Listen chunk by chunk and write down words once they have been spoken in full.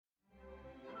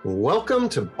Welcome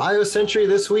to BioCentury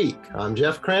This Week. I'm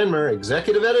Jeff Cranmer,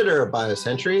 Executive Editor of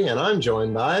BioCentury, and I'm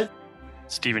joined by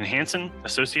Stephen Hansen,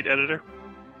 Associate Editor.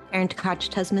 Erin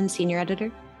Tkach-Tasman, Senior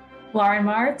Editor. Lauren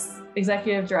Martz,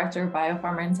 Executive Director of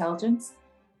Biopharma Intelligence.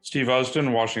 Steve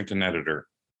Usdin, Washington Editor.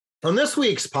 On this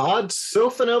week's pod,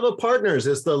 Sofinnova Partners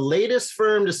is the latest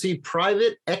firm to see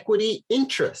private equity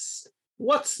interest.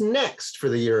 What's next for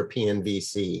the European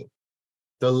VC?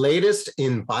 The latest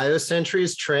in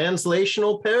BioCentury's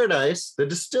translational paradise, the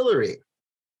distillery.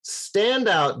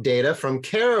 Standout data from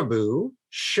Caribou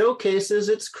showcases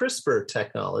its CRISPR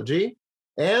technology,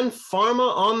 and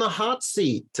pharma on the hot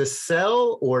seat to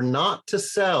sell or not to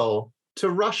sell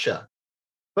to Russia.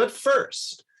 But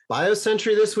first,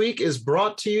 BioCentury This Week is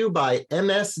brought to you by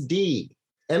MSD.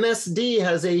 MSD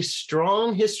has a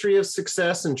strong history of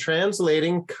success in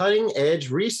translating cutting-edge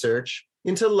research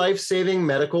into life-saving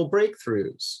medical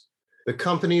breakthroughs. The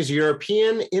company's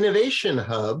European Innovation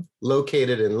Hub,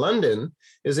 located in London,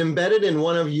 is embedded in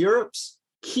one of Europe's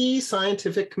key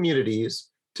scientific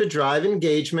communities to drive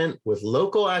engagement with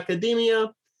local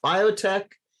academia, biotech,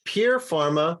 peer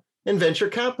pharma, and venture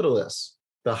capitalists.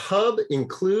 The hub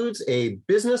includes a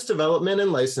business development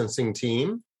and licensing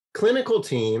team, clinical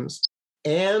teams,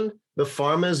 and the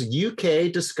pharma's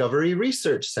UK Discovery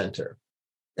Research Center.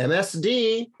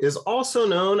 MSD is also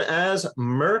known as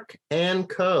Merck &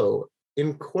 Co.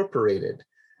 Incorporated,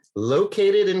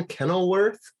 located in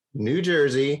Kenilworth, New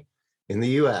Jersey, in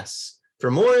the US.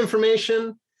 For more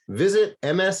information, visit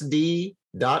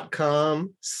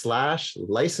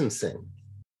msd.com/licensing.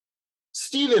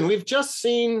 Stephen, we've just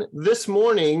seen this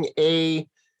morning a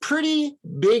pretty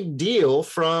big deal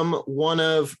from one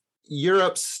of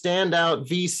Europe's standout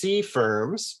VC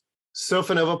firms,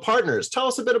 Sofinnova Partners. Tell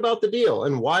us a bit about the deal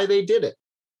and why they did it.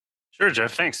 Sure,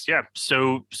 Jeff. Thanks. Yeah.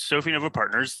 So Sofinnova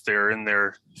Partners, they're in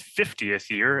their 50th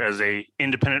year as an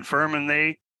independent firm, and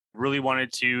they really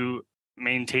wanted to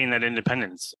maintain that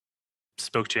independence.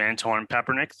 Spoke to Antoine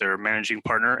Papernik, their managing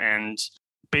partner, and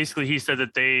basically he said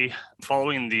that they,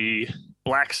 following the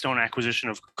Blackstone acquisition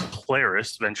of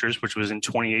Claris Ventures, which was in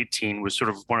 2018, was sort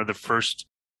of one of the first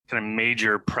kind of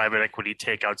major private equity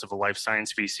takeouts of a life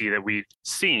science VC that we'd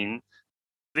seen.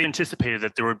 They anticipated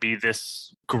that there would be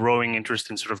this growing interest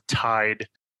in sort of tide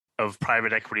of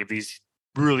private equity, of these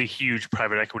really huge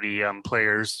private equity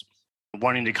players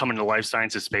wanting to come into the life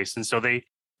sciences space. And so they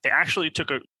actually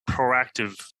took a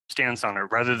proactive stance on it.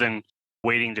 Rather than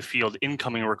waiting to field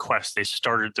incoming requests, they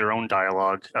started their own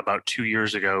dialogue about 2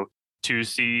 years ago to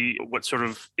see what sort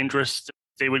of interest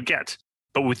they would get,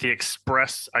 but with the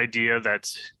express idea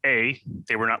that A,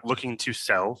 they were not looking to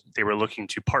sell, they were looking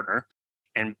to partner,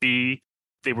 and B,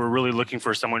 they were really looking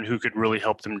for someone who could really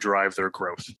help them drive their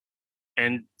growth.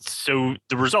 And so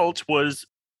the result was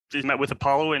they met with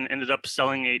Apollo and ended up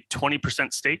selling a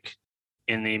 20% stake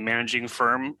in the managing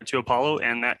firm to Apollo,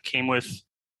 and that came with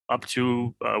up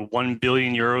to 1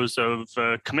 billion euros of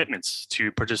commitments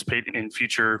to participate in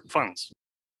future funds.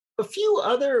 A few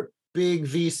other big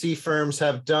VC firms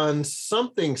have done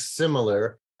something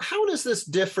similar. How does this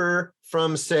differ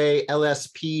from, say,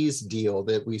 LSP's deal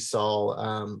that we saw,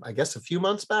 I guess, a few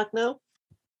months back now?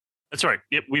 That's right.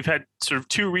 Yep, we've had sort of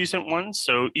two recent ones.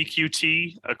 So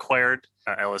EQT acquired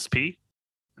LSP,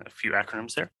 a few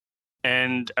acronyms there.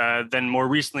 And then more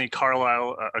recently,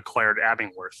 Carlyle acquired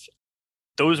Abingworth.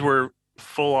 Those were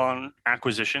full-on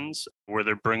acquisitions where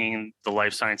they're bringing the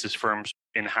life sciences firms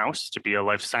in-house to be a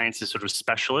life sciences sort of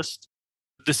specialist.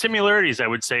 The similarities, I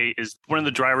would say, is one of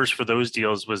the drivers for those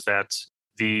deals was that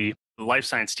the life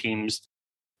science teams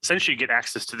essentially get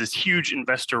access to this huge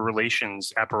investor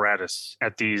relations apparatus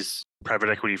at these private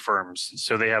equity firms.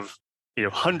 So they have,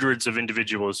 hundreds of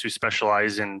individuals who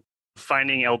specialize in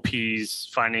finding LPs,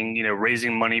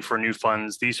 raising money for new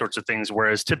funds, these sorts of things.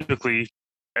 Whereas typically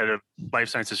at a life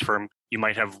sciences firm, you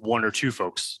might have one or two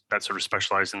folks that sort of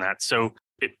specialize in that. So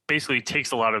it basically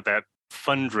takes a lot of that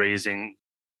fundraising,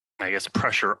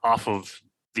 pressure off of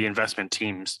the investment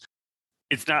teams.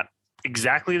 It's not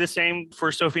exactly the same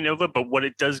for Sofinnova, but what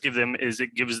it does give them is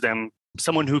it gives them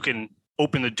someone who can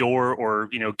open the door or,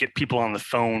 get people on the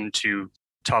phone to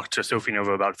talk to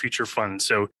Sofinnova about future funds.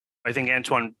 So I think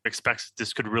Antoine expects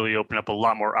this could really open up a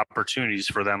lot more opportunities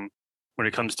for them when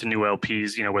it comes to new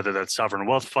LPs, whether that's sovereign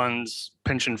wealth funds,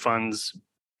 pension funds,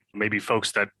 maybe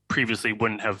folks that previously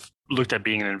wouldn't have looked at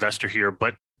being an investor here.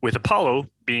 But with Apollo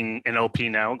being an LP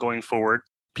now going forward,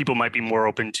 people might be more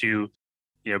open to,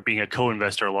 being a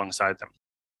co-investor alongside them.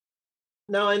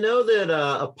 Now, I know that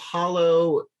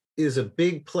Apollo is a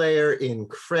big player in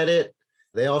credit.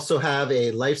 They also have a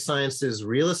life sciences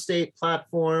real estate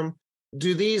platform.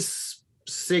 Do these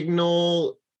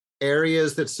signal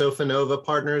areas that Sofinova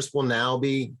Partners will now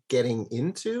be getting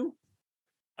into?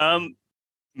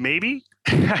 Maybe,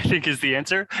 I think is the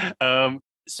answer.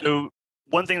 So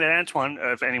one thing that Antoine,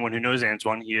 if anyone who knows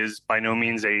Antoine, he is by no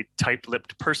means a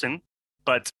tight-lipped person,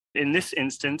 but in this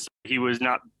instance, he was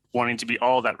not wanting to be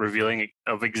all that revealing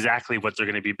of exactly what they're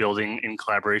going to be building in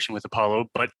collaboration with Apollo.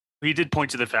 But he did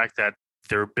point to the fact that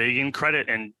they're big in credit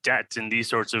and debt and these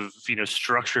sorts of,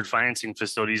 structured financing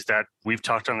facilities that we've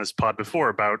talked on this pod before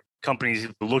about companies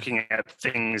looking at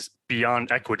things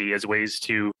beyond equity as ways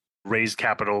to raise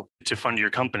capital to fund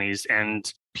your companies.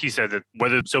 And he said that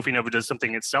whether Sofinova does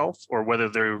something itself or whether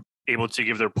they're able to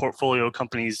give their portfolio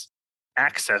companies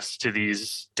access to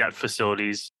these debt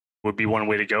facilities would be one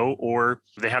way to go. Or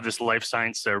they have this life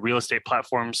science real estate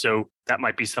platform. So that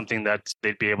might be something that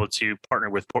they'd be able to partner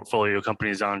with portfolio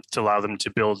companies on to allow them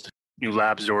to build new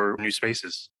labs or new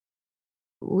spaces.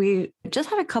 We just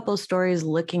had a couple of stories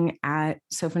looking at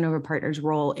Sofinova Partners'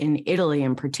 role in Italy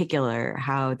in particular,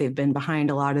 how they've been behind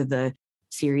a lot of the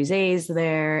Series A's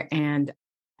there. And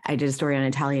I did a story on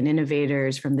Italian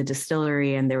innovators from the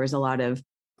distillery, and there was a lot of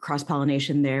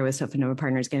cross-pollination there with Sofinova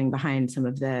Partners getting behind some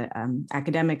of the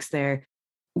academics there.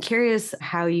 I'm curious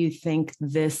how you think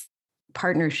this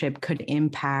partnership could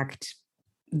impact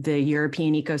the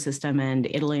European ecosystem and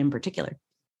Italy in particular.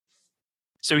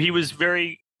 So he was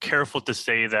very careful to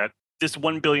say that this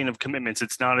 1 billion of commitments,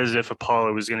 it's not as if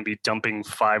Apollo is going to be dumping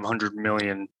 500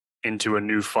 million into a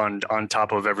new fund on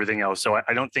top of everything else. So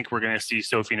I don't think we're going to see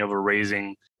Sofinova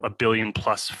raising $1 billion+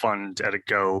 fund at a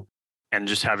go and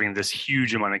just having this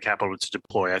huge amount of capital to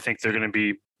deploy. I think they're going to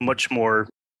be much more,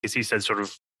 as he said, sort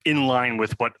of in line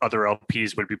with what other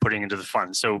LPs would be putting into the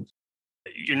fund. So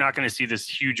you're not going to see this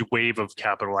huge wave of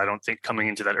capital, I don't think, coming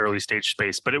into that early stage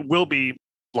space, but it will be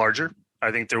larger.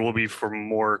 I think there will be for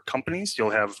more companies. You'll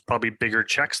have probably bigger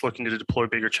checks looking to deploy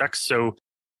bigger checks. So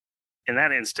in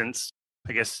that instance,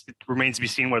 I guess it remains to be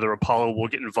seen whether Apollo will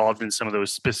get involved in some of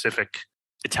those specific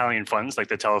Italian funds like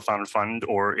the Telefound Fund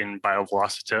or in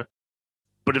BioVelocita.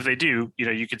 But if they do,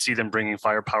 you could see them bringing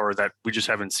firepower that we just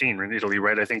haven't seen in Italy,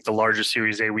 right? I think the largest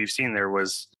Series A we've seen there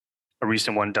was a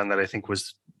recent one done that I think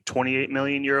was 28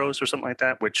 million euros or something like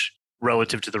that, which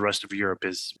relative to the rest of Europe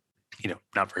is,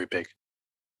 not very big.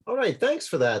 All right, thanks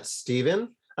for that, Stephen.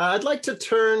 I'd like to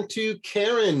turn to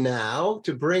Karen now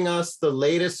to bring us the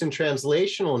latest in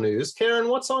translational news. Karen,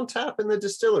 what's on tap in the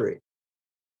distillery?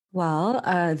 Well,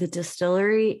 the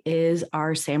distillery is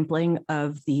our sampling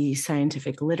of the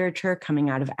scientific literature coming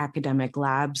out of academic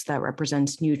labs that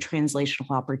represents new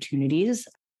translational opportunities,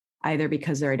 either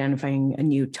because they're identifying a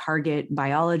new target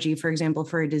biology, for example,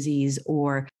 for a disease,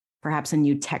 or perhaps a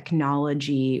new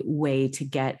technology way to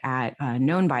get at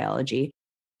known biology.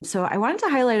 So I wanted to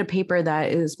highlight a paper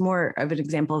that is more of an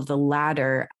example of the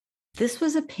latter. This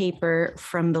was a paper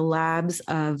from the labs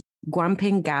of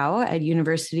Guangping Gao at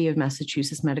University of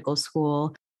Massachusetts Medical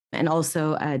School, and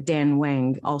also Dan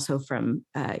Wang, also from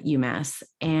UMass.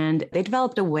 And they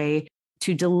developed a way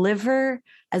to deliver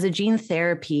as a gene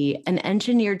therapy an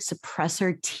engineered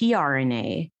suppressor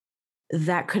tRNA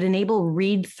that could enable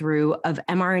read-through of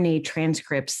mRNA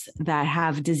transcripts that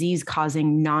have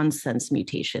disease-causing nonsense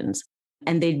mutations.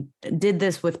 And they did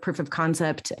this with proof of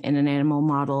concept in an animal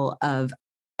model of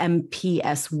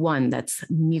MPS 1, that's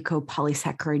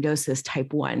mucopolysaccharidosis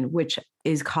type 1, which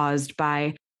is caused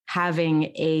by having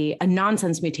a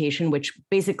nonsense mutation, which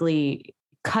basically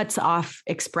cuts off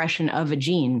expression of a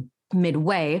gene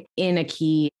midway in a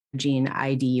key gene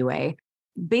IDUA.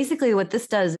 Basically, what this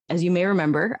does, as you may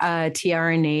remember,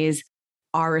 tRNAs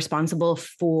are responsible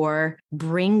for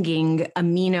bringing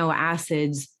amino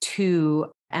acids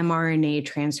to mRNA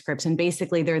transcripts. And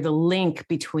basically, they're the link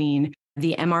between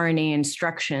the mRNA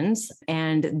instructions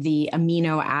and the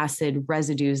amino acid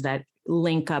residues that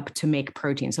link up to make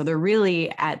protein. So they're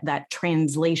really at that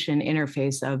translation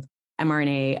interface of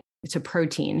mRNA to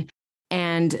protein.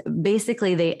 And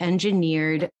basically, they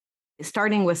engineered,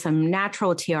 starting with some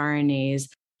natural tRNAs,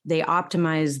 they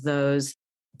optimized those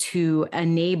to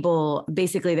enable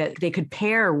basically that they could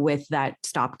pair with that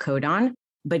stop codon,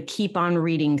 but keep on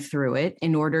reading through it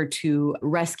in order to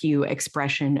rescue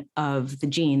expression of the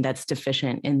gene that's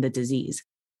deficient in the disease.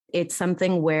 It's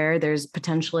something where there's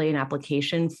potentially an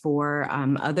application for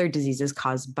other diseases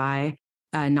caused by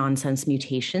nonsense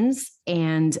mutations,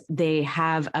 and they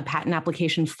have a patent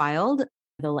application filed.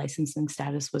 The licensing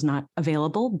status was not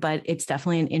available, but it's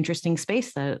definitely an interesting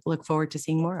space that I look forward to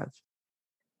seeing more of.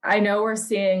 I know we're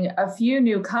seeing a few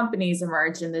new companies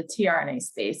emerge in the tRNA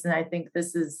space, and I think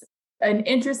this is an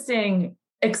interesting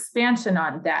expansion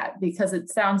on that because it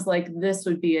sounds like this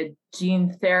would be a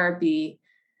gene therapy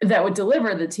that would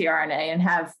deliver the tRNA and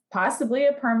have possibly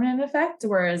a permanent effect,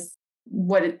 whereas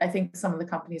what I think some of the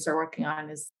companies are working on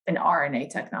is an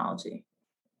RNA technology.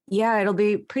 Yeah, it'll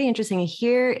be pretty interesting.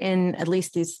 Here in at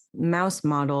least these mouse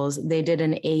models, they did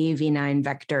an AAV9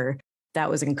 vector that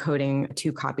was encoding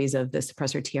 2 copies of the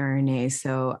suppressor tRNA,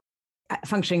 so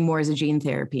functioning more as a gene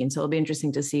therapy. And so it'll be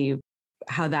interesting to see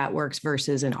how that works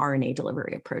versus an RNA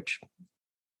delivery approach.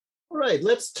 All right,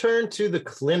 let's turn to the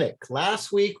clinic.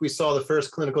 Last week, we saw the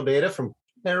first clinical data from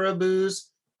Caribou's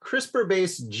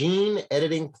CRISPR-based gene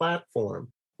editing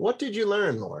platform. What did you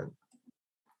learn, Lauren?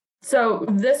 So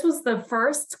this was the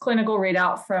first clinical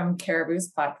readout from Caribou's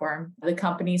platform. The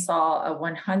company saw a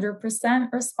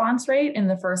 100% response rate in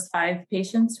the first 5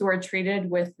 patients who were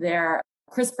treated with their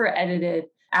CRISPR-edited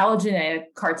allogeneic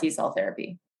CAR T-cell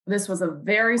therapy. This was a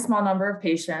very small number of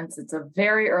patients. It's a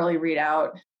very early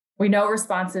readout. We know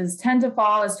responses tend to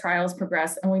fall as trials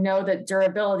progress, and we know that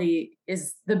durability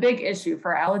is the big issue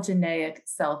for allogeneic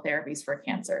cell therapies for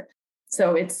cancer.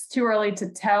 So it's too early to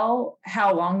tell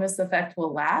how long this effect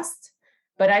will last.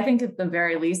 But I think at the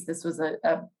very least, this was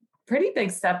a pretty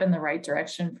big step in the right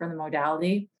direction for the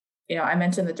modality. I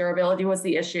mentioned that durability was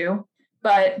the issue,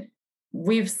 but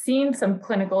we've seen some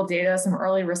clinical data, some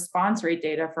early response rate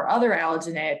data for other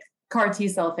allogeneic CAR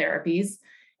T-cell therapies.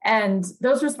 And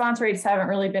those response rates haven't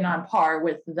really been on par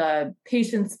with the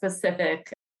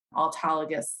patient-specific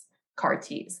autologous CAR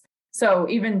Ts. So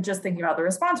even just thinking about the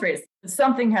response rates,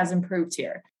 something has improved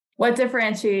here. What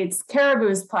differentiates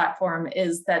Caribou's platform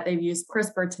is that they've used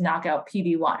CRISPR to knock out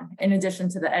PD-1, in addition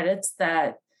to the edits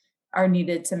that are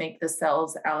needed to make the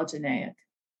cells allogeneic.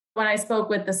 When I spoke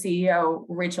with the CEO,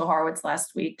 Rachel Horowitz,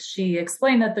 last week, she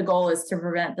explained that the goal is to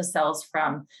prevent the cells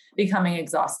from becoming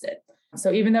exhausted.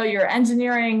 So even though you're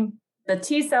engineering the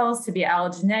T cells to be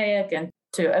allogeneic and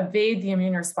to evade the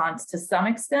immune response to some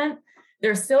extent,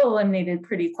 they're still eliminated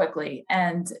pretty quickly.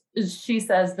 And she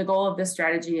says the goal of this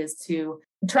strategy is to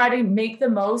try to make the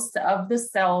most of the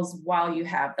cells while you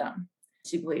have them.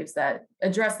 She believes that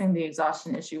addressing the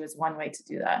exhaustion issue is one way to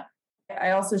do that.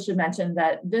 I also should mention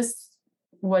that this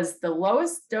was the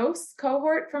lowest dose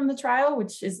cohort from the trial,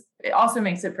 it also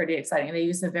makes it pretty exciting. They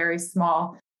used a very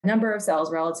small number of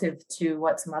cells relative to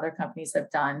what some other companies have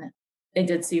done. They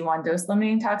did see 1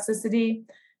 dose-limiting toxicity,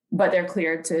 but they're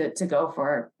cleared to go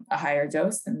for a higher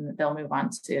dose, and they'll move on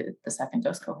to the second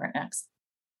dose cohort next.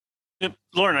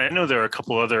 Lauren, I know there are a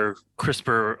couple other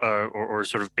CRISPR or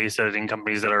sort of base editing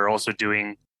companies that are also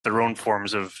doing their own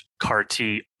forms of CAR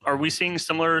T. Are we seeing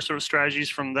similar sort of strategies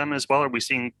from them as well? Are we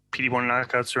seeing PD-1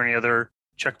 knockouts or any other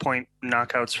checkpoint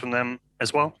knockouts from them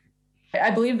as well? I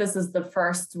believe this is the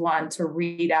first one to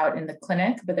read out in the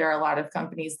clinic, but there are a lot of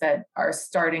companies that are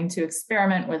starting to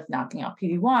experiment with knocking out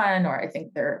PD-1, or I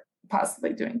think they're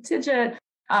possibly doing TIGIT,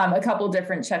 a couple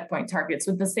different checkpoint targets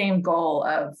with the same goal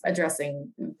of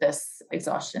addressing this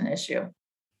exhaustion issue.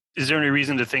 Is there any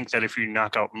reason to think that if you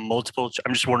knock out multiple,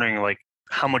 I'm just wondering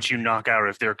how much you knock out,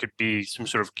 if there could be some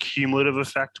sort of cumulative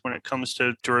effect when it comes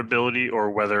to durability,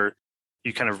 or whether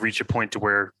you kind of reach a point to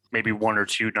where maybe 1 or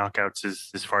 2 knockouts is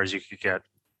as far as you could get?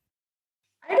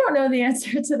 I don't know the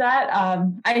answer to that.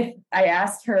 I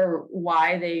asked her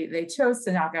why they chose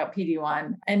to knock out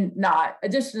PD-1 and not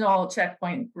additional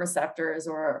checkpoint receptors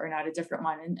or not a different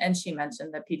one. And she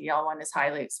mentioned that PD-L1 is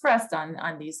highly expressed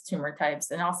on these tumor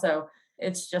types. And also,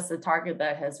 it's just a target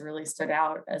that has really stood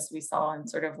out, as we saw in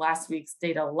sort of last week's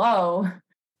data low.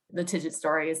 The TIGIT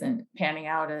story isn't panning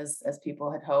out as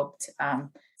people had hoped.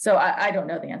 So I don't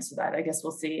know the answer to that. I guess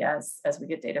we'll see as we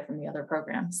get data from the other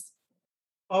programs.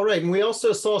 All right. And we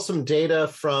also saw some data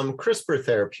from CRISPR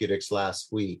Therapeutics last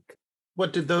week.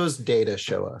 What did those data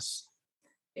show us?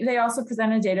 They also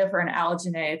presented data for an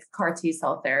allogeneic CAR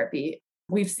T-cell therapy.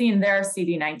 We've seen their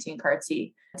CD19 CAR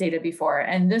T data before,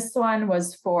 and this one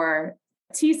was for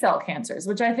T-cell cancers,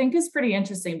 which I think is pretty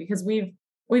interesting because we've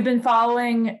been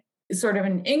following sort of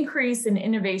an increase in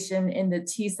innovation in the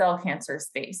T-cell cancer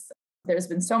space. There's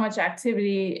been so much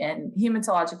activity in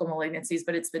hematological malignancies,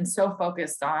 but it's been so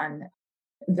focused on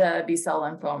the B-cell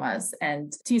lymphomas,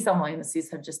 and T-cell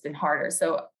malignancies have just been harder.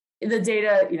 So the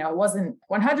data, it wasn't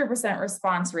 100%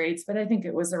 response rates, but I think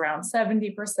it was around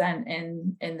 70%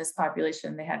 in this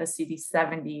population. They had a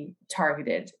CD70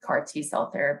 targeted CAR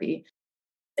T-cell therapy.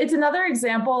 It's another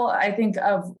example, I think,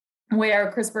 of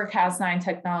where CRISPR-Cas9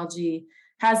 technology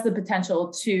has the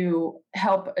potential to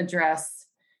help address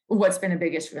what's been a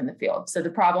big issue in the field. So the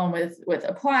problem with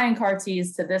applying CAR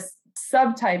Ts to this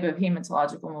subtype of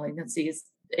hematological malignancies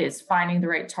is finding the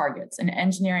right targets and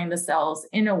engineering the cells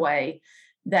in a way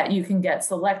that you can get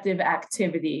selective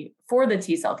activity for the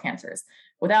T-cell cancers.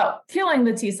 without killing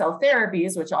the T cell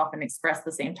therapies, which often express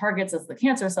the same targets as the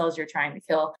cancer cells you're trying to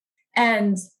kill,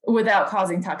 and without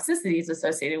causing toxicities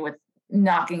associated with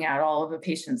knocking out all of a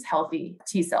patient's healthy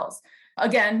T cells.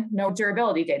 Again, no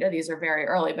durability data. These are very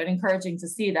early, but encouraging to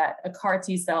see that a CAR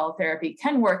T cell therapy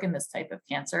can work in this type of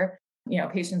cancer.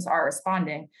 Patients are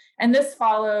responding. And this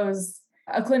follows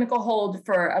a clinical hold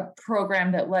for a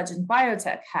program that Legend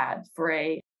Biotech had for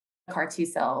a CAR T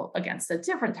cell against a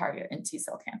different target in T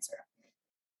cell cancer.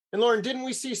 And Lauren, didn't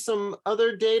we see some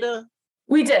other data?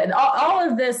 We did. All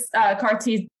of this CAR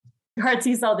T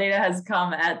cell data has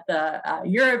come at the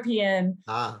European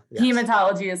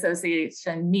Hematology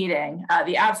Association meeting.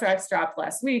 The abstracts dropped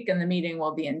last week, and the meeting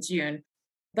will be in June.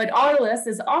 But Autolus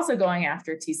is also going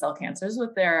after T cell cancers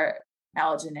with their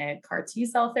allogeneic CAR T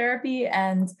cell therapy,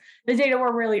 and the data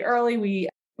were really early.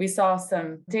 We saw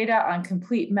some data on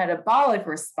complete metabolic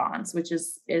response, which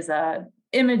is a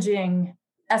imaging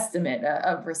estimate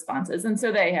of responses. And so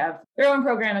they have their own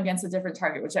program against a different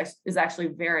target, which is actually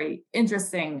very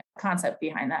interesting concept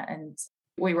behind that. And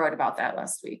we wrote about that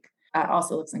last week.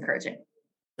 Also looks encouraging.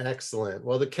 Excellent.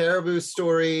 Well, the Caribou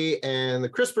story and the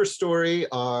CRISPR story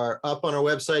are up on our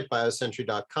website,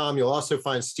 biocentury.com. You'll also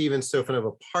find Steven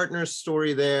Sofanova Partners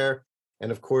story there.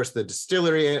 And of course, the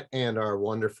distillery and our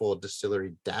wonderful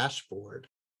distillery dashboard.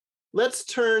 Let's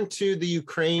turn to the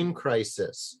Ukraine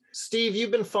crisis. Steve, you've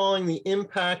been following the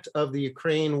impact of the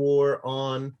Ukraine war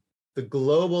on the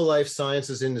global life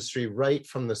sciences industry right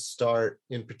from the start,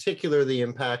 in particular, the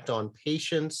impact on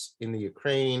patients in the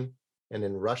Ukraine and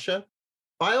in Russia.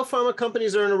 Biopharma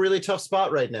companies are in a really tough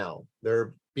spot right now.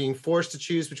 They're being forced to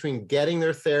choose between getting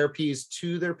their therapies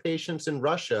to their patients in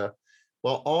Russia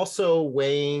while also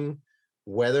weighing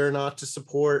whether or not to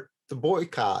support the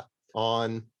boycott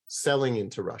on selling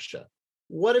into Russia.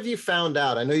 What have you found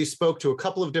out? I know you spoke to a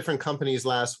couple of different companies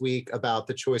last week about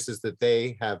the choices that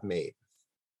they have made.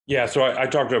 Yeah, so I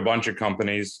talked to a bunch of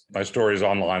companies. My story is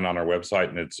online on our website,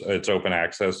 and it's open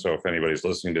access. So if anybody's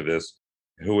listening to this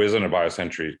who isn't a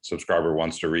BioCentury subscriber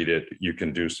wants to read it, you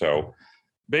can do so.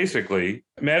 Basically,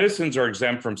 medicines are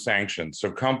exempt from sanctions.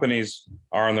 So companies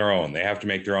are on their own. They have to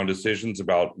make their own decisions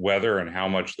about whether and how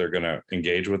much they're going to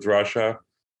engage with Russia.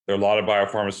 There are a lot of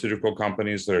biopharmaceutical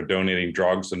companies that are donating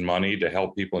drugs and money to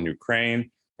help people in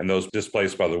Ukraine and those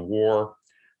displaced by the war.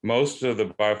 Most of the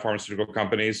biopharmaceutical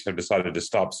companies have decided to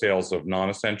stop sales of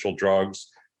non-essential drugs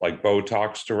like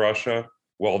Botox to Russia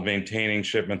while maintaining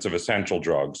shipments of essential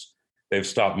drugs. They've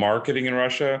stopped marketing in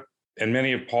Russia, and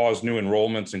many have paused new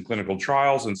enrollments in clinical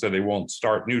trials and said they won't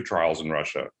start new trials in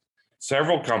Russia.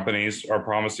 Several companies are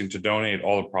promising to donate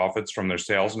all the profits from their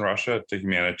sales in Russia to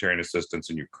humanitarian assistance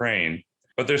in Ukraine,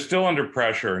 but they're still under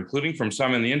pressure, including from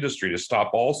some in the industry, to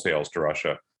stop all sales to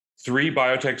Russia. 3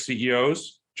 biotech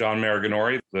CEOs, John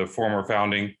Maraganore, the former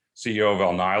founding CEO of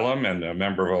Alnylam and a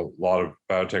member of a lot of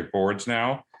biotech boards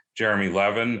now, Jeremy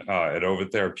Levin at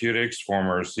Ovid Therapeutics,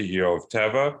 former CEO of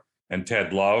Teva, and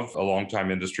Ted Love, a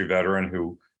longtime industry veteran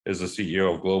who is the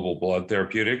CEO of Global Blood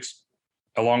Therapeutics,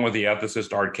 along with the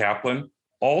ethicist Art Kaplan,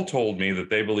 all told me that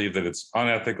they believe that it's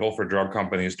unethical for drug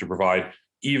companies to provide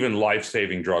even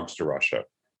life-saving drugs to Russia.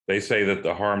 They say that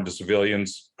the harm to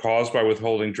civilians caused by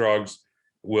withholding drugs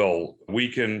will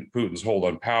weaken Putin's hold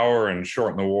on power and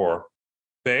shorten the war.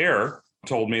 Bayer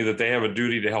told me that they have a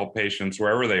duty to help patients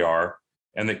wherever they are,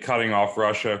 and that cutting off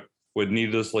Russia would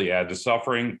needlessly add to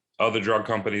suffering. Other drug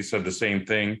companies said the same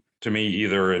thing to me,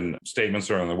 either in statements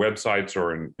or on the websites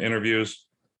or in interviews.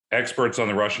 Experts on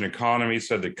the Russian economy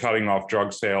said that cutting off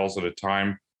drug sales at a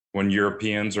time when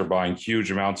Europeans are buying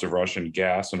huge amounts of Russian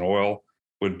gas and oil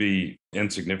would be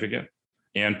insignificant.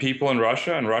 And people in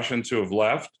Russia and Russians who have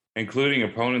left, including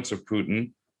opponents of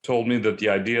Putin, told me that the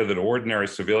idea that ordinary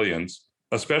civilians,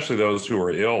 especially those who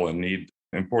are ill and need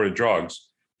imported drugs,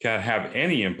 can't have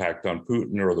any impact on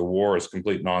Putin or the war is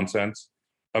complete nonsense.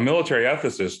 A military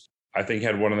ethicist, I think,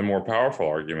 had one of the more powerful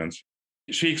arguments.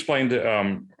 She explained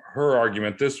her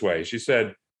argument this way. She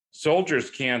said, soldiers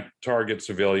can't target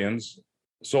civilians.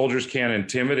 Soldiers can't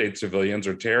intimidate civilians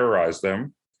or terrorize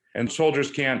them. And soldiers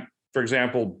can't, for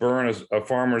example, burn a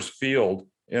farmer's field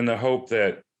in the hope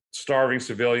that starving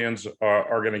civilians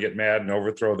are going to get mad and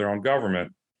overthrow their own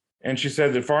government. And she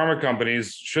said that pharma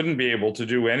companies shouldn't be able to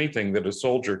do anything that a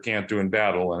soldier can't do in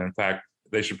battle. And in fact,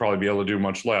 they should probably be able to do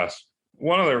much less.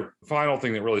 One other final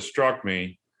thing that really struck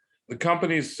me, the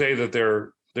companies say that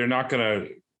they're not going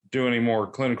to do any more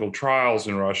clinical trials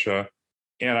in Russia.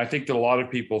 And I think that a lot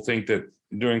of people think that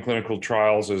doing clinical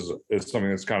trials is something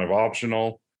that's kind of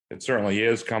optional. It certainly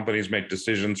is. Companies make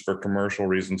decisions for commercial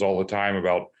reasons all the time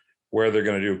about where they're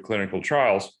going to do clinical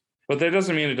trials, but that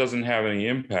doesn't mean it doesn't have any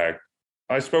impact.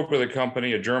 I spoke with a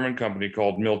company, a German company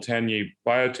called Miltenyi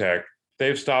Biotech.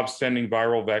 They've stopped sending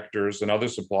viral vectors and other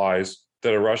supplies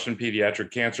that a Russian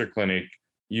pediatric cancer clinic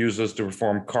uses to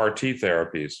perform CAR T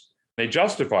therapies. They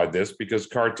justified this because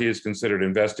CAR T is considered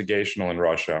investigational in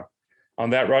Russia.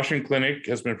 That Russian clinic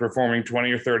has been performing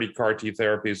 20 or 30 CAR T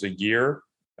therapies a year,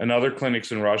 and other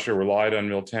clinics in Russia relied on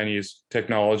Miltenyi's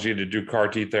technology to do CAR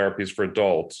T therapies for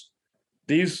adults.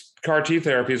 These CAR T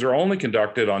therapies are only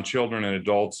conducted on children and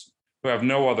adults who have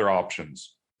no other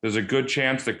options. There's a good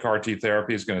chance that CAR T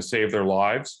therapy is going to save their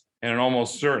lives, and an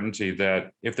almost certainty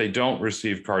that if they don't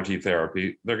receive CAR T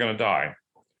therapy, they're going to die.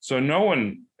 So no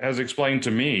one has explained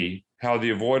to me how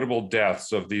the avoidable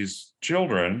deaths of these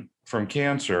children from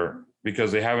cancer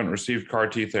because they haven't received CAR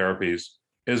T therapies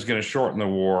is going to shorten the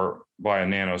war by a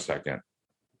nanosecond.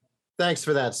 Thanks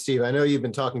for that, Steve. I know you've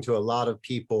been talking to a lot of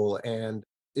people, and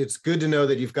it's good to know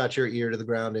that you've got your ear to the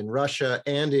ground in Russia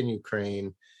and in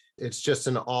Ukraine. It's just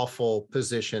an awful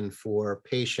position for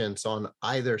patients on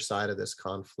either side of this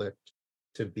conflict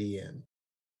to be in.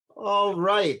 All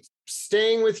right.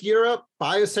 Staying with Europe,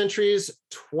 BioCentury's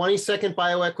 22nd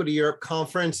BioEquity Europe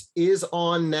conference is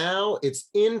on now. It's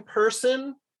in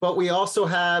person, but we also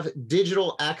have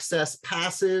digital access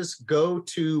passes. Go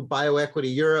to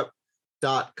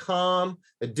bioequityeurope.com.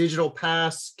 A digital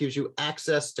pass gives you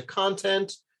access to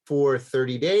content for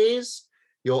 30 days.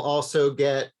 You'll also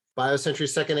get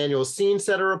BioCentury's second annual Scene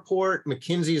Setter report,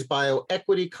 McKinsey's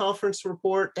BioEquity conference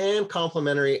report, and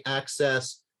complimentary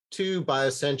access to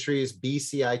BioCentury's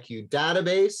BCIQ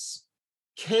database.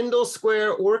 Kendall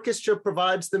Square Orchestra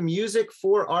provides the music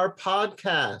for our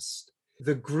podcast.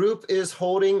 The group is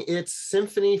holding its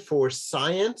Symphony for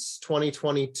Science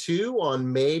 2022 on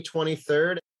May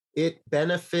 23rd. It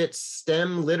benefits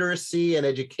STEM literacy and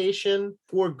education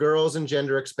for girls and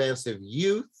gender expansive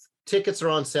youth. Tickets are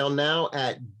on sale now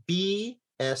at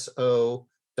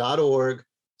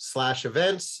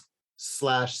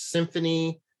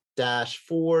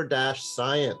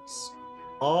bso.org/events/symphony-4-science.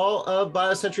 All of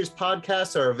BioCentury's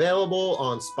podcasts are available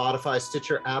on Spotify,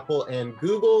 Stitcher, Apple, and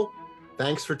Google.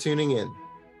 Thanks for tuning in.